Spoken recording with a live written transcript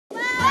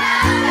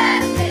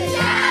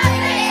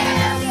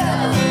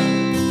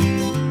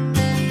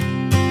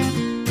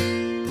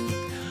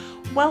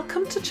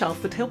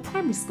Chalford Hill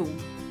Primary School.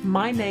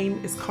 My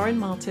name is Corinne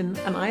Martin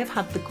and I have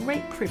had the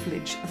great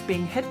privilege of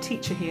being head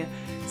teacher here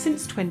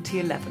since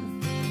 2011.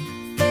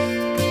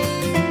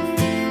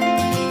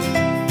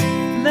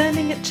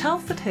 Learning at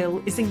Chalford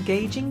Hill is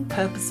engaging,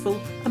 purposeful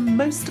and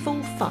most of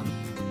all fun.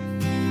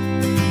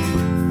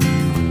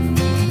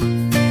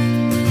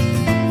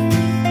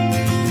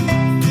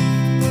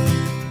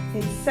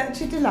 It's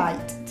such a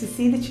delight to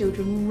see the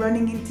children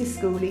running into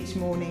school each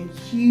morning,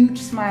 huge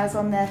smiles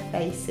on their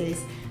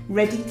faces,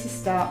 ready to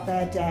start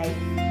their day.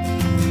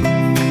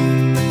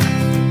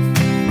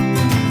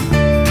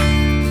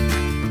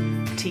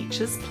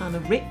 Teachers plan a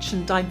rich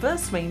and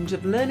diverse range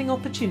of learning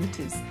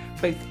opportunities,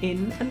 both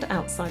in and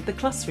outside the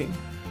classroom,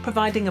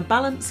 providing a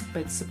balance of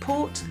both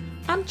support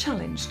and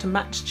challenge to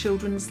match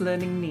children's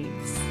learning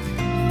needs.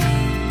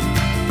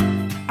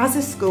 As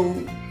a school,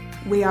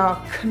 we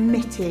are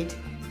committed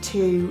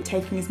to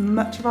taking as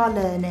much of our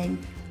learning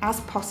as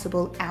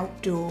possible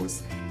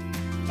outdoors.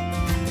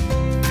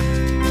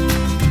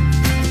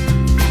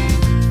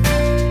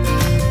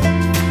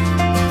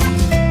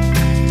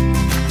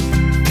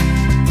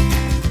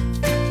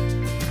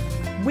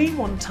 We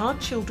want our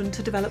children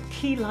to develop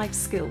key life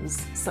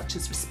skills such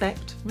as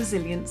respect,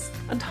 resilience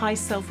and high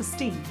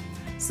self-esteem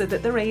so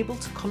that they're able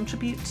to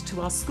contribute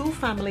to our school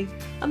family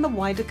and the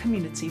wider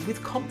community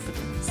with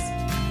confidence.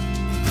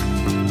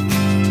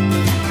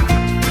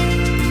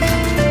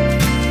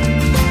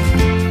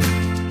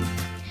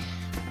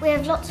 We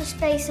have lots of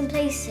space and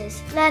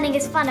places. Learning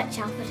is fun at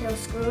Chalford Hill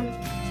School.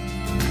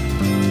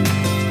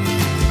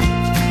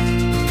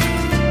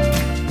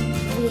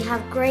 We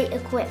have great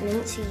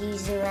equipment to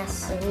use in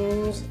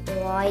lessons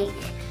like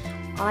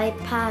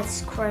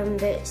iPads,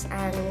 Chromebooks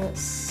and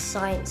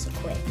science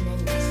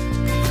equipment.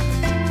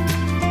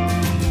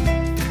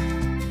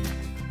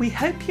 We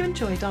hope you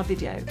enjoyed our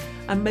video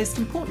and most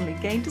importantly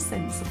gained a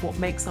sense of what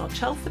makes our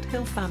Chalford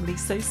Hill family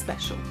so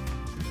special.